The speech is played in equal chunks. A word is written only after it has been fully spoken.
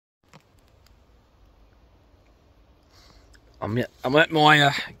I'm at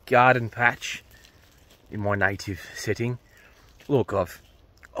my garden patch in my native setting. Look,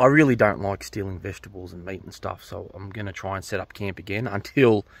 I really don't like stealing vegetables and meat and stuff, so I'm going to try and set up camp again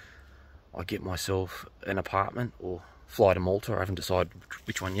until I get myself an apartment or fly to Malta. I haven't decided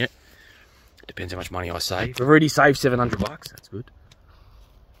which one yet. Depends how much money I save. I've already saved $700, that's good.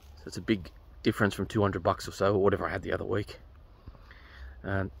 So it's a big difference from $200 or so, or whatever I had the other week.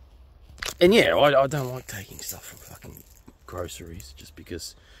 And yeah, I don't like taking stuff from fucking groceries just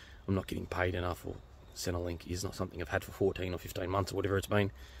because I'm not getting paid enough, or Centrelink is not something I've had for 14 or 15 months or whatever it's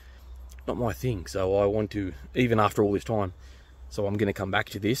been. Not my thing, so I want to, even after all this time, so I'm going to come back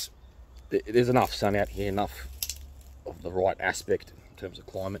to this. There's enough sun out here, enough of the right aspect in terms of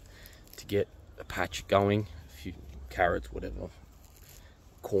climate to get a patch going. A few carrots, whatever,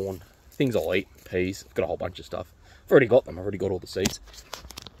 corn, things I'll eat, peas. I've got a whole bunch of stuff. I've already got them, I've already got all the seeds.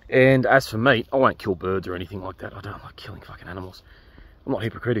 And as for meat, I won't kill birds or anything like that. I don't like killing fucking animals. I'm not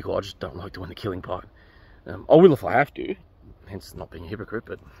hypocritical, I just don't like doing the killing part. I will if I have to, hence not being a hypocrite,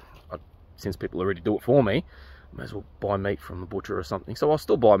 but since people already do it for me, I may as well buy meat from the butcher or something. So I'll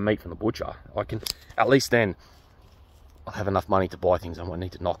still buy meat from the butcher. I can, at least then, I'll have enough money to buy things. I won't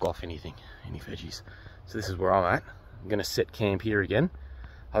need to knock off any veggies. So this is where I'm at. I'm going to set camp here again.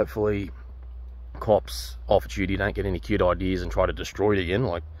 Hopefully, cops off duty don't get any cute ideas and try to destroy it again.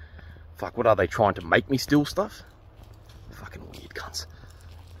 Like, fuck, what are they trying to make me steal stuff? Fucking weird cunts.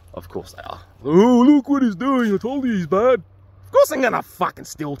 Of course they are. Oh, look what he's doing. I told you he's bad. Of course I'm gonna fucking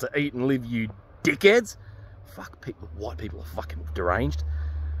steal to eat and live, you dickheads. Fuck, people, white people are fucking deranged.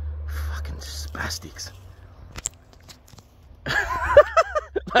 Fucking spastics.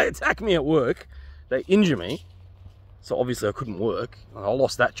 They attack me at work. They injure me. So obviously I couldn't work. I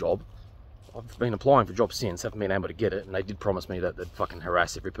lost that job. I've been applying for jobs since, haven't been able to get it. And they did promise me that they'd fucking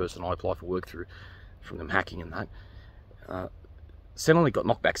harass every person I apply for work through, from them hacking and that. Centrelink got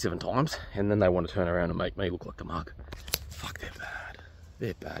knocked back 7 times, and then they want to turn around and make me look like the mug. Fuck, they're bad.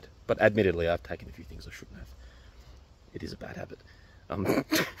 They're bad. But admittedly, I've taken a few things I shouldn't have. It is a bad habit.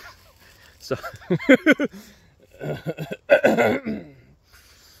 So,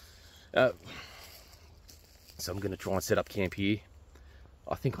 so I'm going to try and set up camp here.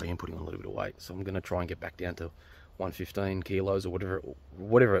 I think I am putting on a little bit of weight, so I'm going to try and get back down to 115 kilos or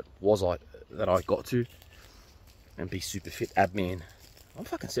whatever it was that I got to, and be super fit ab man. I'm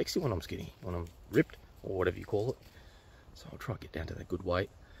fucking sexy when I'm skinny, when I'm ripped, or whatever you call it. So I'll try and get down to that good weight.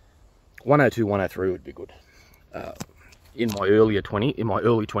 102, 103 would be good. In my early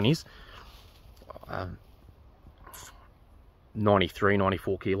 20s, 93,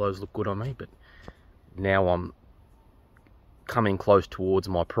 94 kilos look good on me, but now I'm coming close towards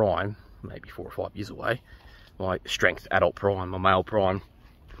my prime, maybe 4 or 5 years away. My strength adult prime, my male prime.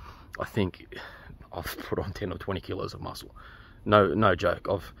 I think I've put on 10 or 20 kilos of muscle. No joke.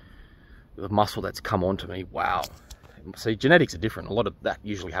 The muscle that's come onto me, wow. See, genetics are different. A lot of that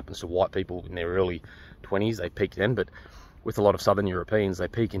usually happens to white people in their early 20s. They peak then, but with a lot of Southern Europeans, they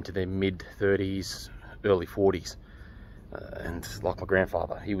peak into their mid-30s, early 40s. And like my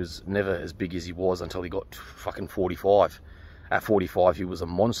grandfather, he was never as big as he was until he got fucking 45. At 45, he was a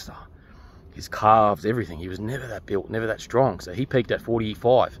monster. His calves, everything. He was never that built, never that strong. So he peaked at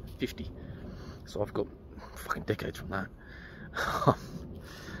 45, 50. So I've got fucking decades from that.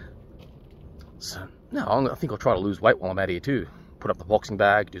 So, no, I think I'll try to lose weight while I'm out here too. Put up the boxing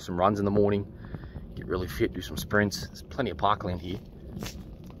bag, do some runs in the morning, get really fit, do some sprints. There's plenty of parkland here.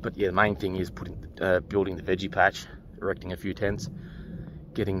 But yeah, the main thing is building the veggie patch, erecting a few tents,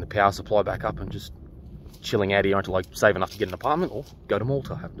 getting the power supply back up, and just chilling out here until I save enough to get an apartment or go to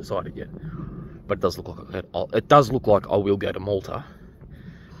Malta. I haven't decided yet. But it does look like I will go to Malta.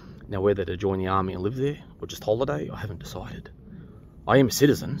 Now, whether to join the army and live there or just holiday, I haven't decided. I am a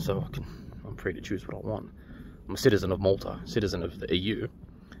citizen, so I'm free to choose what I want. I'm a citizen of Malta, citizen of the EU.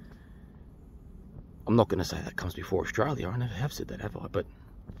 I'm not going to say that comes before Australia. I never have said that, have I? But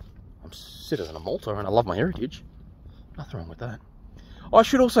I'm a citizen of Malta, and I love my heritage. Nothing wrong with that. I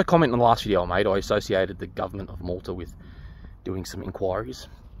should also comment on the last video I made. I associated the government of Malta with doing some inquiries.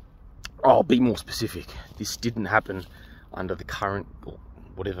 I'll be more specific. This didn't happen under the current, or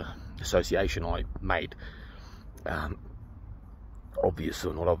whatever association I made. Obvious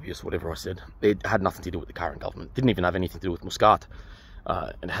or not obvious, whatever I said. It had nothing to do with the current government. Didn't even have anything to do with Muscat.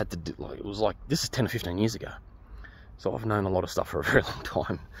 And it had to do, it was like, this is 10 or 15 years ago. So I've known a lot of stuff for a very long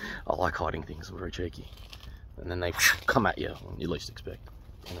time. I like hiding things, I'm very cheeky. And then they come at you when you least expect.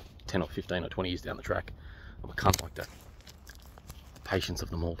 10 or 15 or 20 years down the track. I'm a cunt like that. Patience of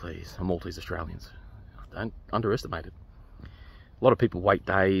the Maltese Australians. Don't underestimate it. A lot of people wait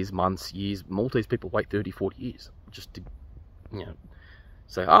days, months, years. Maltese people wait 30, 40 years just to you know,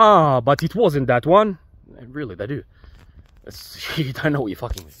 say, ah, but it wasn't that one. And really, they do. You don't know what you're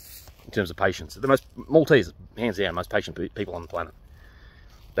fucking with in terms of patience. The most Maltese, hands down, most patient people on the planet.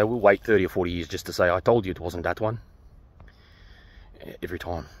 They will wait 30 or 40 years just to say, I told you it wasn't that one. Every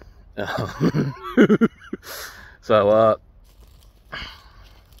time. So,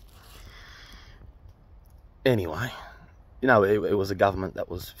 anyway, you know, it was a government that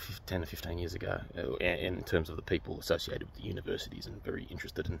was 10 or 15 years ago, in terms of the people associated with the universities and very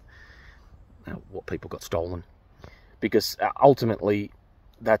interested in what people got stolen. Because ultimately,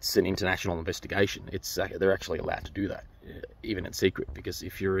 that's an international investigation. They're actually allowed to do that, even in secret. Because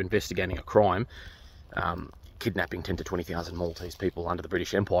if you're investigating a crime, kidnapping 10 to 20,000 Maltese people under the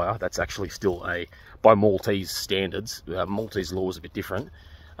British Empire, that's actually still by Maltese standards, Maltese law is a bit different.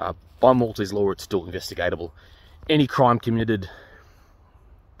 By Maltese law, it's still investigatable. Any crime committed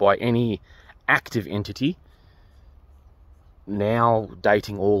by any active entity, now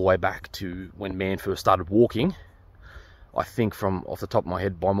dating all the way back to when man first started walking, I think from off the top of my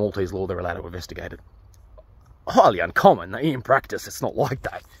head, by Maltese law, they're allowed to investigate it. Highly uncommon. In practice, it's not like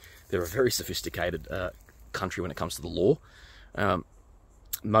that. They're a very sophisticated country when it comes to the law.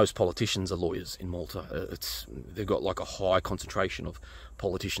 Most politicians are lawyers in Malta. They've got like a high concentration of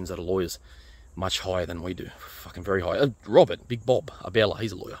politicians that are lawyers, much higher than we do. Fucking very high. Robert, Big Bob Abella,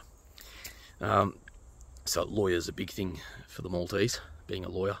 he's a lawyer. So lawyer's a big thing for the Maltese, being a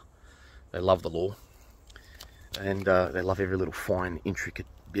lawyer. They love the law. And they love every little fine, intricate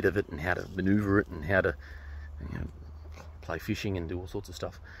bit of it, and how to maneuver it, and how to, you know, play fishing and do all sorts of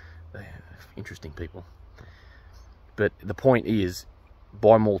stuff. They're interesting people. But the point is,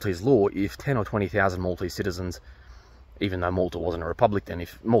 by Maltese law, if 10 or 20,000 Maltese citizens, even though Malta wasn't a republic then,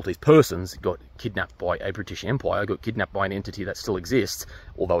 if Maltese persons got kidnapped by a British Empire, got kidnapped by an entity that still exists,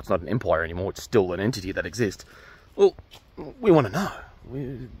 although it's not an empire anymore, it's still an entity that exists, well, we want to know.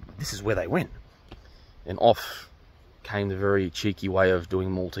 This is where they went. And off came the very cheeky way of doing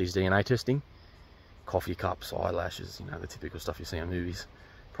Maltese DNA testing. Coffee cups, eyelashes, you know, the typical stuff you see in movies.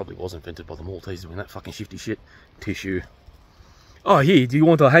 Probably was invented by the Maltese doing that fucking shifty shit. Tissue. Oh, here, do you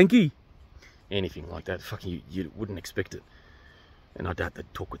want a hanky? Anything like that. Fucking, you wouldn't expect it. And I doubt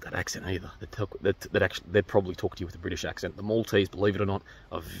they'd talk with that accent either. They'd probably talk to you with a British accent. The Maltese, believe it or not,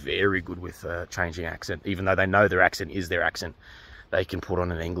 are very good with changing accent. Even though they know their accent is their accent, they can put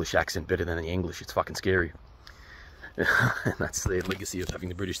on an English accent better than the English. It's fucking scary. And that's their legacy of having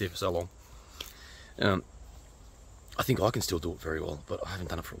the British there for so long. I think I can still do it very well, but I haven't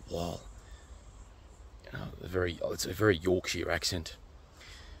done it for a while. You know, it's a very Yorkshire accent.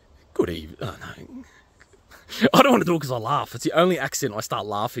 Good evening. Oh, no. I don't want to do it because I laugh. It's the only accent I start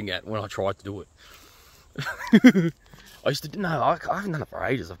laughing at when I try to do it. I haven't done it for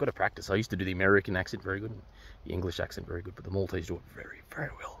ages. I've got to practice. I used to do the American accent very good, the English accent very good, but the Maltese do it very, very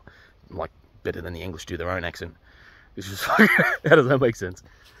well. Like, better than the English do their own accent. It's just, how does that make sense?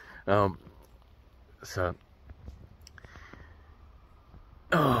 Yeah,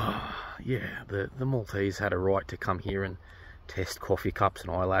 the Maltese had a right to come here and test coffee cups and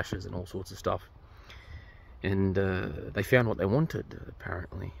eyelashes and all sorts of stuff. And they found what they wanted,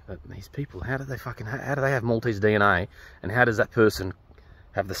 apparently. That these people, how do they have Maltese DNA, and how does that person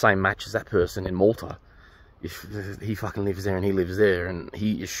have the same match as that person in Malta if he fucking lives there and he lives there, and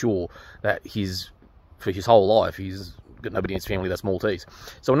he is sure that for his whole life he's got nobody in his family that's Maltese.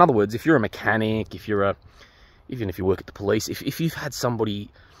 So in other words, if you're a mechanic, even if you work at the police, if you've had somebody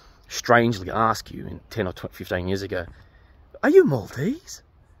strangely ask you in 10 or 15 years ago, are you Maltese?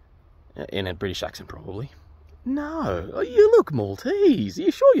 In a British accent probably. No, you look Maltese. Are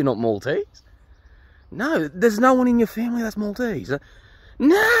you sure you're not Maltese? No, there's no one in your family that's Maltese.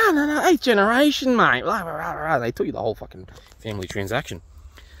 No, 8th generation, mate. Blah, blah, blah, blah. They took you the whole fucking family transaction.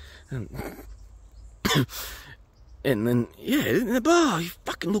 And then, yeah, oh, you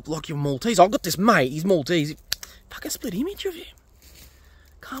fucking look like you're Maltese. I've got this mate, he's Maltese. Fucking split image of him.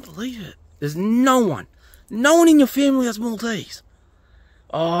 Can't believe it. There's no one in your family that's Maltese.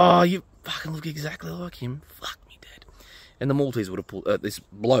 Oh, you fucking look exactly like him. Fuck me dead. And the Maltese would have pulled, this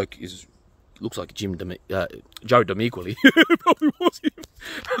bloke looks like Joe D'Amiquili. Probably was him.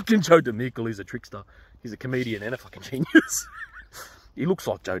 Fucking Joe D'Amiquili's a trickster. He's a comedian and a fucking genius. He looks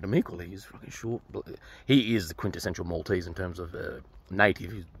like Joe D'Amiquili. He's fucking short. He is the quintessential Maltese in terms of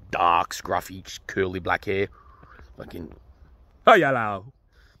native. He's dark, scruffy, curly black hair. Fucking, oh, hello.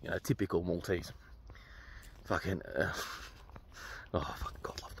 You know, typical Maltese. Fucking, oh, fucking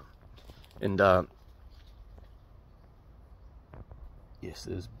God love them. And, yes,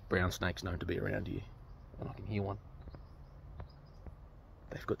 there's brown snakes known to be around here. And I can hear one.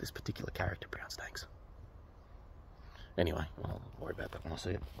 They've got this particular character, brown snakes. Anyway, I'll worry about that when I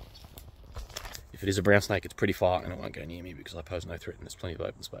see it. If it is a brown snake, it's pretty far and it won't go near me because I pose no threat and there's plenty of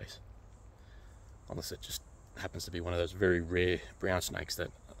open space. Unless it just happens to be one of those very rare brown snakes that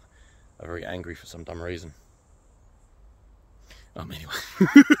are very angry for some dumb reason. Anyway,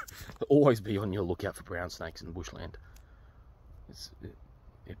 always be on your lookout for brown snakes in bushland.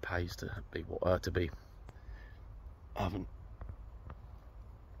 It pays to be oven.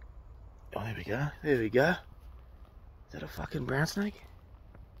 Oh, there we go. There we go. Is that a fucking brown snake?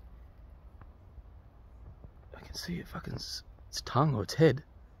 I can see it fucking its tongue or its head.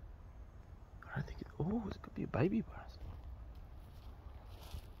 I don't think it. Oh, it could be a baby brown snake.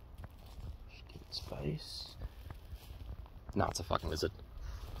 Just give it space. No, it's a fucking lizard.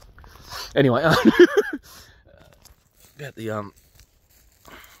 Anyway, about the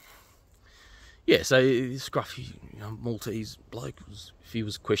yeah. So this scruffy, Maltese bloke if he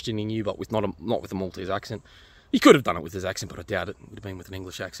was questioning you, but with not with a Maltese accent, he could have done it with his accent, but I doubt it. It would have been with an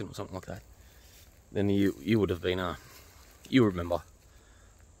English accent or something like that. Then you would have been you remember.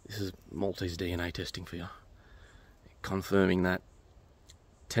 This is Maltese DNA testing for you, confirming that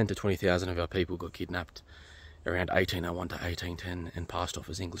 10 to 20,000 of our people got kidnapped around 1801 to 1810 and passed off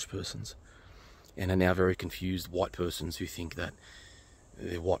as English persons, and are now very confused white persons who think that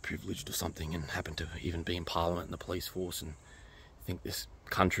they're white privileged or something and happen to even be in Parliament and the police force and think this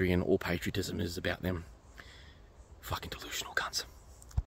country and all patriotism is about them. Fucking delusional cunts.